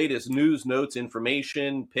all of the latest news, notes,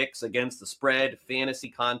 information, picks against the spread, fantasy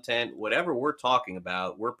content, whatever we're talking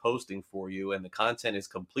about, we're posting for you. And the content is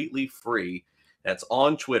completely free. That's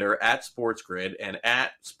on Twitter at SportsGrid and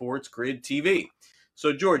at SportsGrid TV.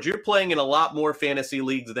 So, George, you're playing in a lot more fantasy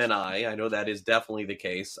leagues than I know that is definitely the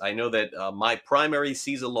case. I know that my primary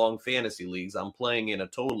season-long fantasy leagues, I'm playing in a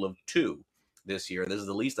total of 2 this year. This is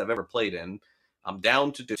the least I've ever played in. I'm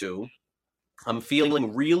down to 2. I'm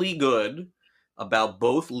feeling really good about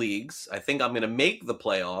both leagues. I think I'm going to make the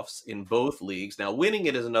playoffs in both leagues. Now, winning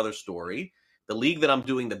it is another story. The league that I'm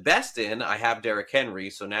doing the best in, I have Derrick Henry,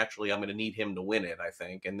 so naturally I'm going to need him to win it, I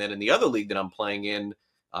think. And then in the other league that I'm playing in,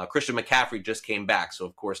 Christian McCaffrey just came back, so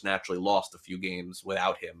of course naturally lost a few games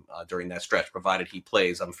without him during that stretch, provided he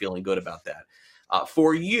plays. I'm feeling good about that.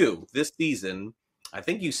 For you this season, I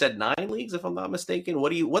think you said 9 leagues, if I'm not mistaken.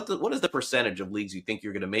 What is the percentage of leagues you think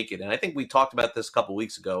you're going to make it? And I think we talked about this a couple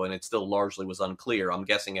weeks ago, and it still largely was unclear. I'm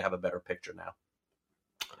guessing you have a better picture now.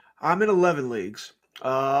 I'm in 11 leagues.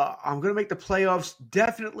 I'm going to make the playoffs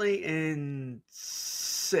definitely in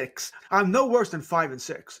 6. I'm no worse than 5 and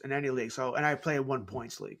 6 in any league. So, and I play a 1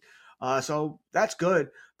 points league. So that's good.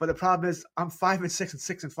 But the problem is I'm 5 and 6 and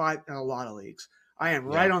 6 and 5 in a lot of leagues. I am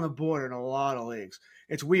right on the board in a lot of leagues.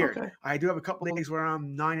 It's weird. Okay. I do have a couple of leagues where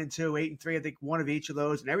I'm 9 and 2, 8 and 3. I think one of each of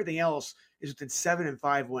those, and everything else is within 7 and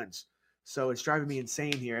 5 wins. So it's driving me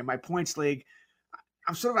insane here. In my points league,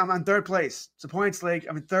 I'm on 3rd place. It's a points league.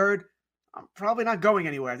 I'm in 3rd. I'm probably not going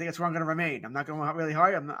anywhere. I think that's where I'm going to remain. I'm not going really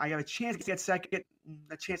high. I have a chance to get 2nd,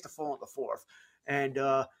 a chance to fall into 4th. And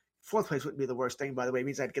 4th place wouldn't be the worst thing, by the way. It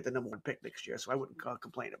means I'd get the number 1 pick next year, so I wouldn't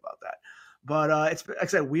complain about that. But it's, like I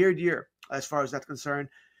said, a weird year as far as that's concerned.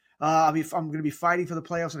 I'm going to be fighting for the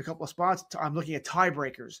playoffs in a couple of spots. I'm looking at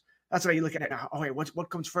tiebreakers. That's what you look at now. Oh, wait, what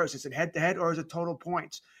comes first? Is it head-to-head or is it total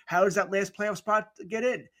points? How does that last playoff spot get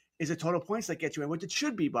in? Is it total points that get you in, which it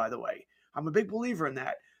should be, by the way. I'm a big believer in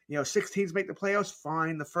that. 6 teams make the playoffs,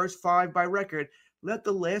 fine. The first 5 by record. Let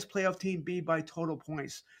the last playoff team be by total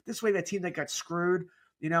points. This way, that team that got screwed,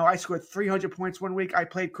 I scored 300 points one week. I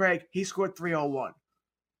played Craig. He scored 301.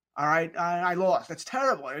 All right, I lost. That's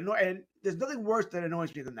terrible. And there's nothing worse that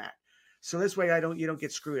annoys me than that. So this way, you don't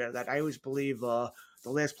get screwed out of that. I always believe the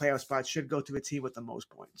last playoff spot should go to the team with the most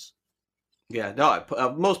points. Yeah, no,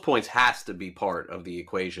 most points has to be part of the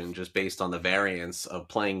equation just based on the variance of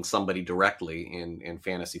playing somebody directly in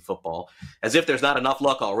fantasy football. As if there's not enough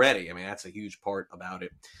luck already. I mean, that's a huge part about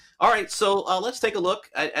it. All right, so let's take a look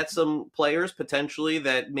at some players potentially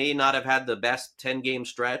that may not have had the best 10-game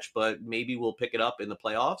stretch, but maybe will pick it up in the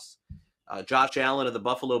playoffs. Josh Allen of the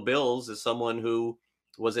Buffalo Bills is someone who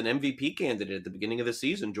was an MVP candidate at the beginning of the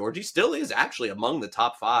season. Georgie still is actually among the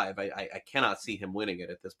top 5. I cannot see him winning it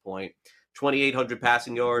at this point. 2,800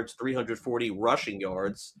 passing yards, 340 rushing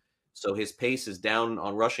yards. So his pace is down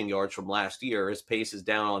on rushing yards from last year. His pace is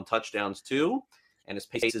down on touchdowns too, and his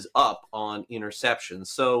pace is up on interceptions.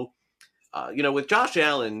 So, with Josh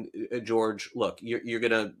Allen, George, look, you're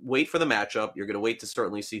going to wait for the matchup. You're going to wait to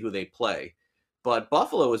certainly see who they play. But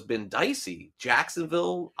Buffalo has been dicey.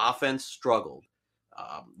 Jacksonville, offense struggled.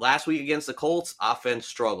 Last week against the Colts, offense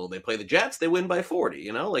struggled. They play the Jets, they win by 40.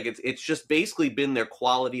 It's just basically been their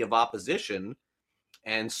quality of opposition,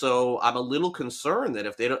 and so I'm a little concerned that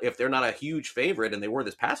if they're not a huge favorite, and they were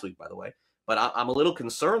this past week, by the way, but I'm a little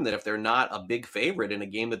concerned that if they're not a big favorite in a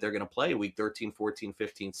game that they're going to play week 13, 14,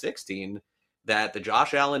 15, 16, that the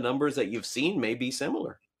Josh Allen numbers that you've seen may be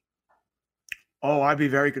similar. Oh, I'd be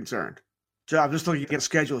very concerned. So I'm just looking at the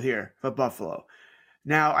schedule here for Buffalo.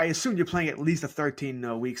 Now, I assume you're playing at least a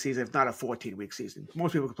 13-week season, if not a 14-week season.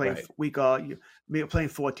 Most people can play playing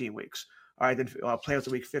 14 weeks. All right, then playoffs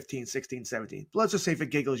are week 15, 16, 17. But let's just say for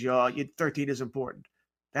giggles, your 13 is important.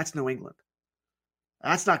 That's New England.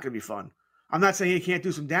 That's not going to be fun. I'm not saying he can't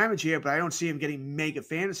do some damage here, but I don't see him getting mega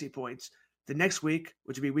fantasy points. The next week,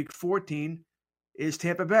 which would be week 14, is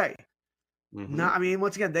Tampa Bay. Mm-hmm.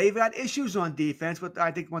 Once again, they've got issues on defense, but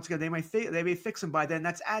I think once again they may fix them by then.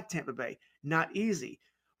 That's at Tampa Bay. Not easy.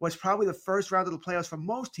 What's probably the first round of the playoffs for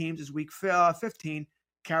most teams is week 15,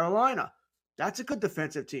 Carolina. That's a good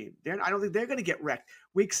defensive team. I don't think they're going to get wrecked.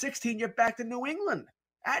 Week 16, you're back to New England.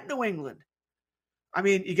 At New England.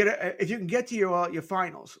 If you can get to your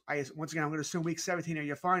finals. Once again, I'm going to assume week 17 are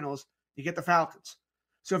your finals. You get the Falcons.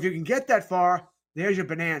 So if you can get that far, there's your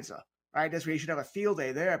bonanza. Right? That's where you should have a field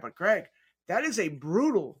day there. But Greg, that is a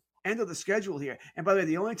brutal end of the schedule here. And by the way,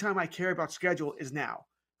 the only time I care about schedule is now.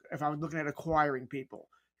 If I'm looking at acquiring people.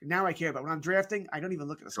 Now I care about when I'm drafting, I don't even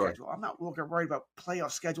look at the schedule. I'm not worried about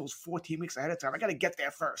playoff schedules 14 weeks ahead of time. I got to get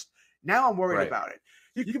there first. Now I'm worried about it.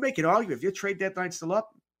 You can make an argument. If your trade deadline's still up,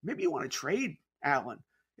 maybe you want to trade Allen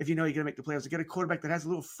if you know you're going to make the playoffs to get a quarterback that has a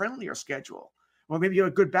little friendlier schedule. Or maybe you're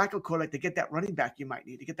a good backup quarterback to get that running back you might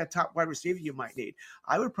need, to get that top wide receiver you might need.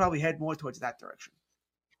 I would probably head more towards that direction.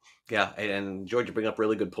 Yeah, and George, you bring up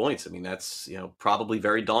really good points. That's probably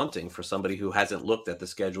very daunting for somebody who hasn't looked at the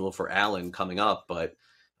schedule for Allen coming up, but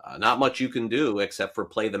not much you can do except for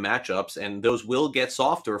play the matchups, and those will get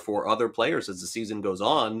softer for other players as the season goes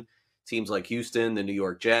on. Teams like Houston, the New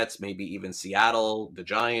York Jets, maybe even Seattle, the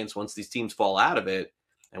Giants, once these teams fall out of it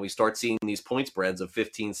and we start seeing these point spreads of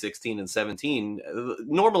 15, 16, and 17,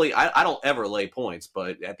 normally I don't ever lay points,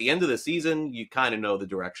 but at the end of the season, you kind of know the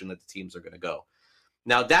direction that the teams are going to go.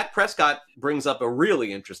 Now, Dak Prescott brings up a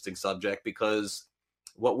really interesting subject because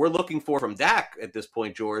what we're looking for from Dak at this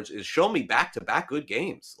point, George, is show me back-to-back good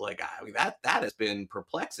games. That has been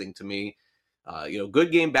perplexing to me.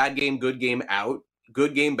 Good game, bad game, good game, out.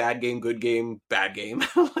 Good game, bad game, good game, bad game.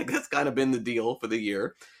 That's kind of been the deal for the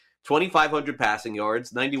year. 2,500 passing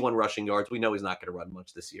yards, 91 rushing yards. We know he's not going to run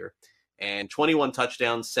much this year. And 21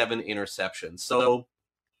 touchdowns, 7 interceptions. So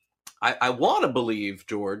I want to believe,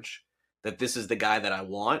 George, that this is the guy that I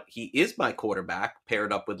want. He is my quarterback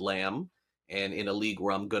paired up with Lamb and in a league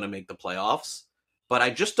where I'm going to make the playoffs. But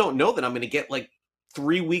I just don't know that I'm going to get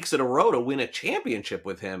 3 weeks in a row to win a championship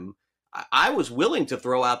with him. I was willing to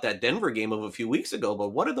throw out that Denver game of a few weeks ago, but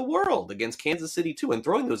what in the world against Kansas City too, and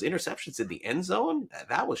throwing those interceptions in the end zone,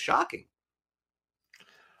 that was shocking.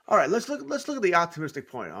 All right, let's look at the optimistic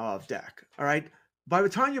point of Dak. All right, by the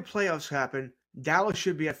time your playoffs happen, Dallas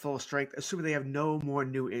should be at full strength, assuming they have no more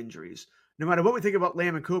new injuries. No matter what we think about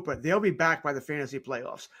Lamb and Cooper, they'll be back by the fantasy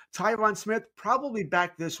playoffs. Tyron Smith probably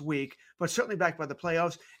back this week, but certainly back by the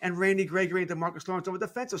playoffs. And Randy Gregory and DeMarcus Lawrence on the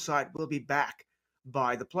defensive side will be back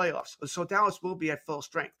by the playoffs. So Dallas will be at full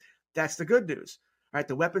strength. That's the good news. All right,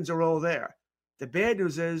 the weapons are all there. The bad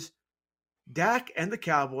news is Dak and the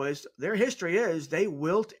Cowboys, their history is they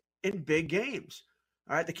wilt in big games.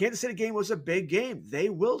 All right, the Kansas City game was a big game. They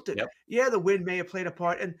wilted. Yep. Yeah, the win may have played a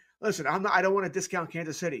part. And listen, I don't want to discount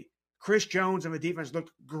Kansas City. Chris Jones and the defense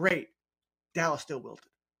looked great. Dallas still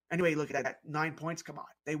wilted. Anyway, look at that. 9 points. Come on.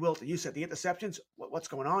 They wilted. You said the interceptions. What's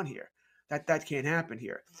going on here? That can't happen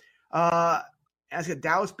here. As I said,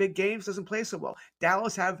 Dallas big games doesn't play so well.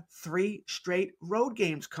 Dallas have 3 straight road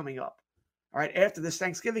games coming up. All right, after this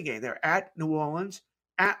Thanksgiving game, they're at New Orleans,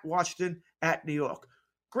 at Washington, at New York.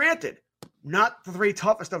 Granted, not the 3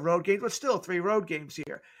 toughest of road games, but still 3 road games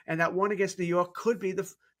here. And that one against New York could be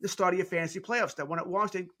the start of your fantasy playoffs. That one at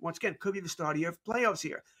Washington, once again, could be the start of your playoffs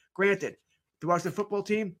here. Granted, the Washington football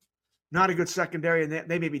team, not a good secondary, and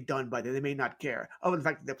they may be done by then. They may not care, other than the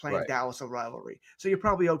fact that they're playing Dallas, a rivalry. So you're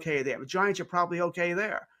probably okay there. The Giants are probably okay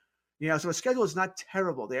there. So the schedule is not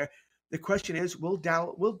terrible there. The question is, will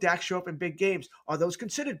Dak show up in big games? Are those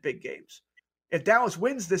considered big games? If Dallas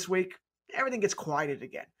wins this week, everything gets quieted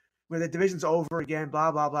again. Where the division's over again,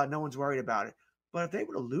 blah, blah, blah. No one's worried about it. But if they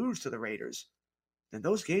were to lose to the Raiders, then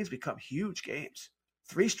those games become huge games.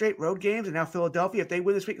 3 straight road games, and now Philadelphia, if they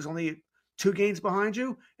win this week, is only 2 games behind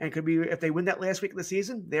you. And it could be, if they win that last week of the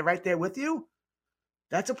season, they're right there with you.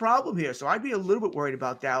 That's a problem here. So I'd be a little bit worried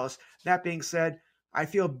about Dallas. That being said, I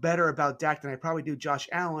feel better about Dak than I probably do Josh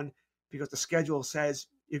Allen, because the schedule says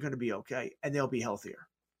you're going to be okay, and they'll be healthier.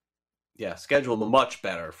 Yeah, schedule much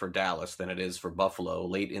better for Dallas than it is for Buffalo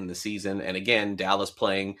late in the season. And again, Dallas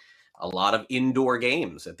playing a lot of indoor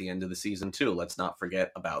games at the end of the season too. Let's not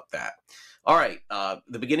forget about that. All right,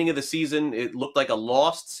 the beginning of the season, it looked like a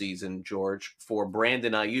lost season, George, for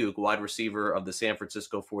Brandon Ayuk, wide receiver of the San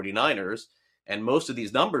Francisco 49ers. And most of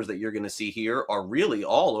these numbers that you're going to see here are really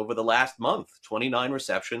all over the last month. 29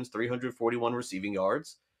 receptions, 341 receiving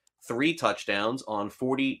yards, 3 touchdowns on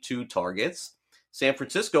 42 targets. San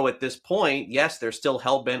Francisco at this point, yes, they're still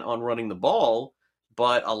hell-bent on running the ball,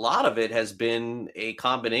 but a lot of it has been a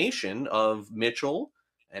combination of Mitchell,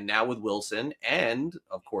 and now with Wilson, and,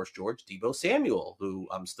 of course, George, Deebo Samuel, who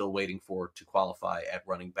I'm still waiting for to qualify at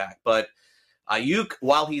running back. But Ayuk,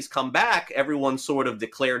 while he's come back, everyone sort of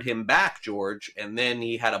declared him back, George, and then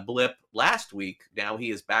he had a blip last week. Now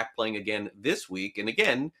he is back playing again this week. And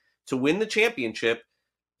again, to win the championship,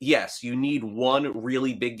 yes, you need one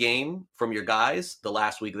really big game from your guys the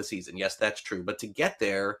last week of the season. Yes, that's true. But to get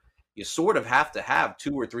there, you sort of have to have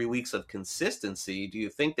 2 or 3 weeks of consistency. Do you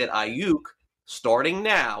think that Ayuk, starting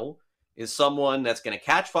now, is someone that's going to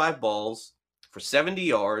catch 5 balls for 70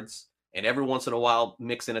 yards and every once in a while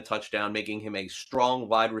mix in a touchdown, making him a strong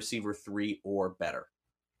wide receiver 3 or better?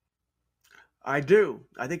 I do.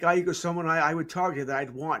 I think Ayuk is someone I would target, that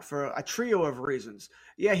I'd want for a trio of reasons.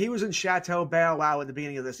 Yeah, he was in Chateau Bow Wow at the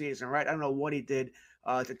beginning of the season, right? I don't know what he did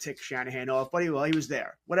to tick Shanahan off, but he was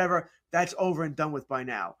there. Whatever, that's over and done with by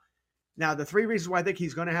now. Now, the 3 reasons why I think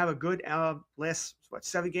he's going to have a good last,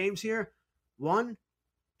 7 games here. 1,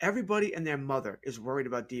 everybody and their mother is worried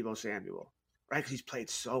about Deebo Samuel, right? Because he's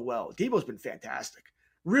played so well. Deebo's been fantastic.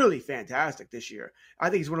 Really fantastic this year.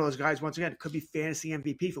 I think he's one of those guys, once again, could be fantasy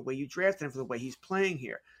MVP for the way you drafted him, for the way he's playing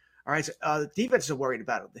here. All right, so the defense are worried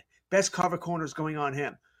about him. The best cover corner is going on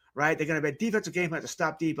him, right? They're going to be a defensive game plan to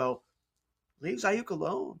stop Deebo. Leaves Ayuk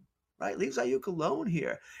alone, right? Leaves Ayuk alone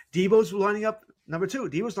here. Deebo's lining up, number 2,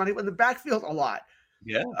 Deebo's lining up in the backfield a lot.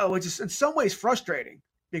 Yeah. Which is in some ways frustrating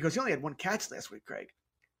because he only had 1 catch last week, Craig.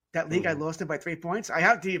 That league, I lost him by 3 points. I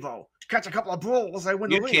have Deebo. Catch a couple of balls, I win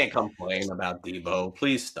the league. You can't complain about Deebo.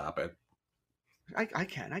 Please stop it. I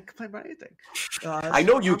can. I complain about anything. I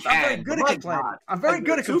know you can. I'm very good at complaining. I'm very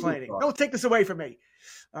good at complaining. Don't take this away from me.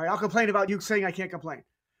 All right, I'll complain about you saying I can't complain.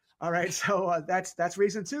 All right, so that's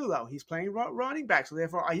reason 2, though. He's playing running back, so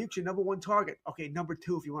therefore Ayuk's your number 1 target. Okay, number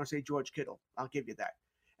 2, if you want to say George Kittle, I'll give you that.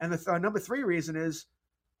 And the number 3 reason is,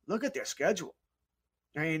 look at their schedule.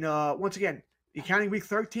 I mean, once again, you're counting week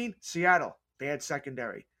 13, Seattle, bad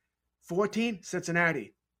secondary. 14,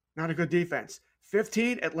 Cincinnati, not a good defense.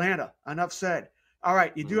 15, Atlanta, enough said. All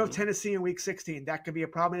right, you do have Tennessee in week 16. That could be a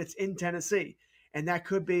problem. It's in Tennessee, and that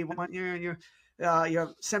could be your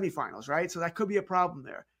semifinals, right? So that could be a problem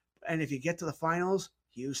there. And if you get to the finals,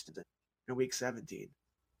 Houston in week 17.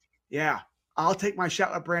 Yeah, I'll take my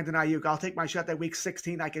shot with Brandon Ayuk. I'll take my shot that week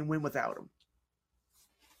 16 I can win without him.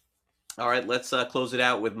 All right, let's close it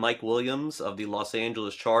out with Mike Williams of the Los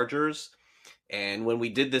Angeles Chargers. And when we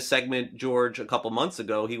did this segment, George, a couple months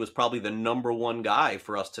ago, he was probably the number 1 guy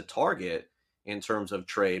for us to target in terms of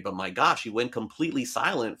trade. But my gosh, he went completely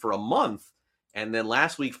silent for a month. And then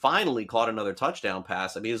last week finally caught another touchdown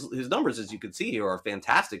pass. I mean, his numbers, as you can see here, are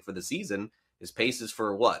fantastic for the season. His pace is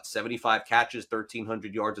for 75 catches,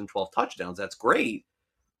 1,300 yards, and 12 touchdowns. That's great.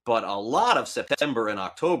 But a lot of September and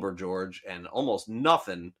October, George, and almost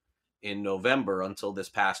nothing in November until this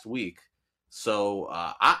past week. So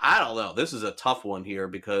I don't know. This is a tough one here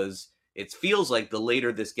because it feels like the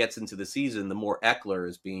later this gets into the season, the more Eckler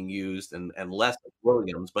is being used and less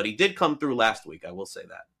Williams. But he did come through last week. I will say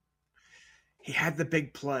that. He had the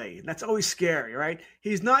big play. And that's always scary, right?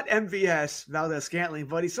 He's not MVS, Valdez Scantling,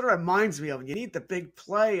 but he sort of reminds me of him. You need the big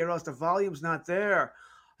play or else the volume's not there.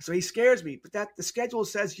 So he scares me. But the schedule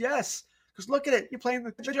says yes. Because look at it. You're playing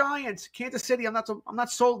the Giants. Kansas City, I'm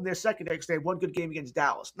not sold in their secondary because they had one good game against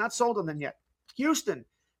Dallas. Not sold on them yet. Houston,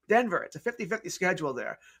 Denver. It's a 50-50 schedule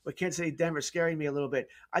there. But Kansas City, Denver scaring me a little bit.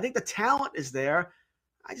 I think the talent is there.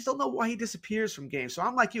 I just don't know why he disappears from games. So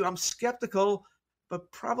I'm like you. I'm skeptical, but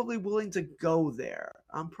probably willing to go there.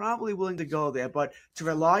 But to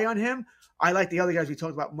rely on him, I like the other guys we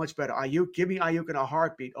talked about much better. Ayuk, give me Ayuk in a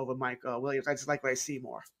heartbeat over Mike Williams. I just like what I see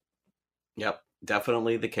more. Yep,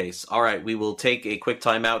 definitely the case. All right, we will take a quick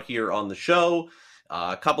time out here on the show.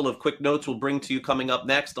 A couple of quick notes we'll bring to you coming up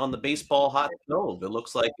next on the Baseball Hot Stove. It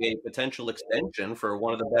looks like a potential extension for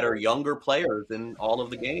one of the better younger players in all of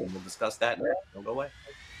the game. We'll discuss that next. Don't go away.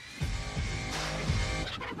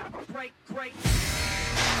 Great.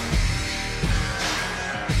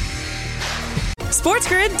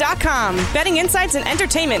 SportsGrid.com. Betting insights and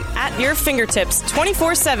entertainment at your fingertips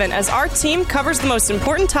 24/7 as our team covers the most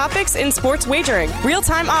important topics in sports wagering.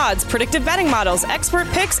 Real-time odds, predictive betting models, expert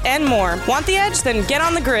picks, and more. Want the edge? Then get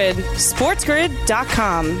on the grid.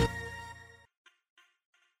 SportsGrid.com.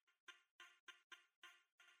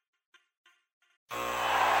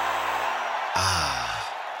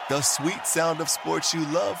 The sweet sound of sports you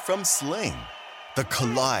love from Sling. The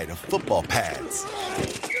collide of football pads.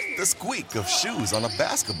 The squeak of shoes on a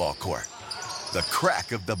basketball court. The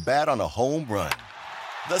crack of the bat on a home run.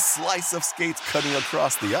 The slice of skates cutting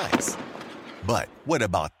across the ice. But what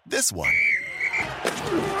about this one?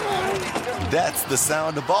 That's the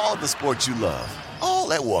sound of all the sports you love,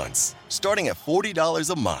 all at once. Starting at $40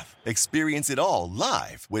 a month. Experience it all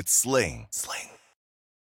live with Sling.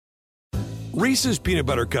 Reese's Peanut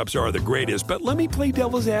Butter Cups are the greatest, but let me play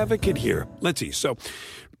devil's advocate here. Let's see. So,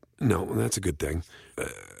 no, that's a good thing.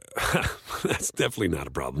 That's definitely not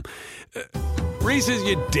a problem. Reese's,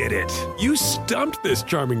 you did it. You stumped this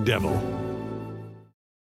charming devil.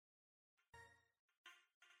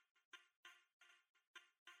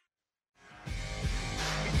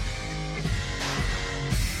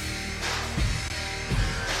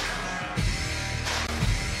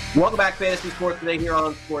 Welcome back to Fantasy Sports Today here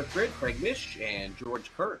on Sports Grid. Craig Mish and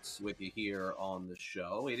George Kurtz with you here on the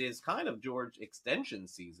show. It is kind of George extension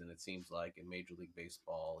season, it seems like, in Major League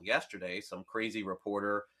Baseball. Yesterday, some crazy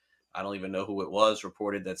reporter, I don't even know who it was,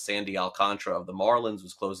 reported that Sandy Alcantara of the Marlins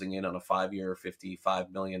was closing in on a 5-year,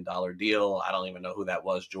 $55 million deal. I don't even know who that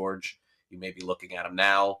was, George. You may be looking at him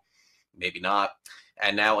now, maybe not.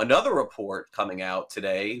 And now another report coming out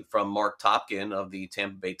today from Mark Topkin of the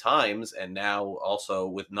Tampa Bay Times, and now also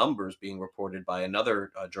with numbers being reported by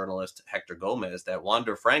another journalist, Hector Gomez, that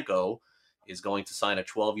Wander Franco is going to sign a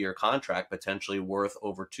 12-year contract, potentially worth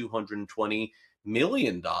over $220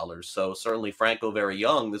 million. So certainly Franco very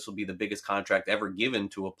young. This will be the biggest contract ever given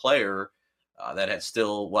to a player that had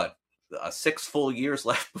still, 6 full years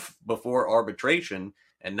left before arbitration,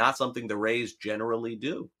 and not something the Rays generally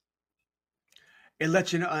do. It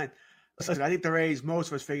lets you know. Listen, I think the Rays, most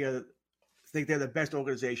of us think they're the best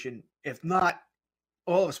organization, if not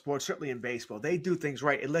all of sports, certainly in baseball. They do things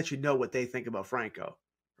right. It lets you know what they think about Franco,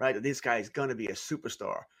 right? That this guy is going to be a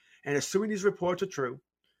superstar. And assuming these reports are true,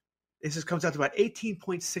 this comes out to about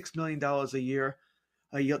 $18.6 million a year.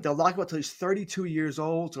 They'll lock him up until he's 32 years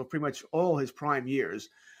old, so pretty much all his prime years.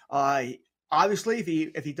 Obviously,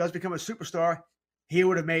 if he does become a superstar, he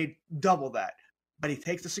would have made double that. But he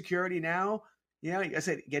takes the security now. Yeah, like I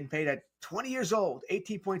said, getting paid at 20 years old,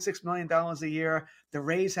 $18.6 million a year. The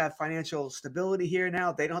Rays have financial stability here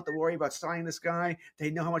now. They don't have to worry about signing this guy. They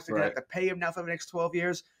know how much they're going to have to pay him now for the next 12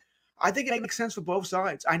 years. I think it makes sense for both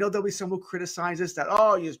sides. I know there'll be some who criticize this, that,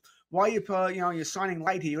 you're signing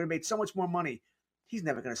light here. You would have made so much more money. He's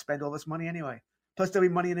never going to spend all this money anyway. Plus, there'll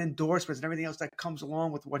be money in endorsements and everything else that comes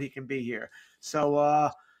along with what he can be here. So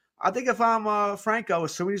I think if I'm Franco,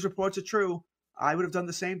 assuming these reports are true, I would have done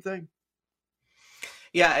the same thing.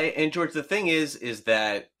 Yeah, and George, the thing is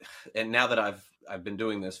that, and now that I've been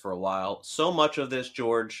doing this for a while, so much of this,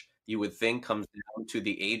 George, you would think comes down to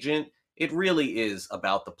the agent. It really is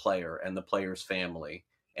about the player and the player's family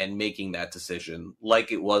and making that decision,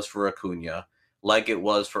 like it was for Acuna, like it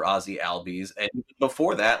was for Ozzie Albies, and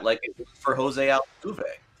before that, like it was for Jose Altuve.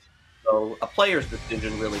 So a player's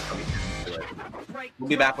decision really comes down to it. We'll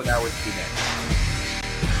be back with Hour 2 next.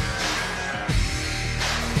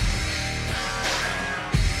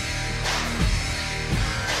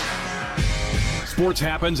 Sports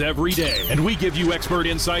happens every day, and we give you expert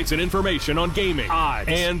insights and information on gaming, odds,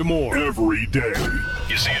 and more. Every day.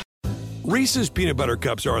 You see it? Reese's Peanut Butter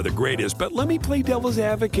Cups are the greatest, but let me play devil's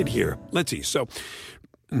advocate here. Let's see. So,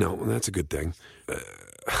 no, that's a good thing.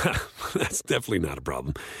 That's definitely not a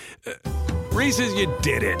problem. Reese's, you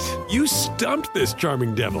did it. You stumped this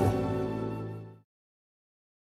charming devil.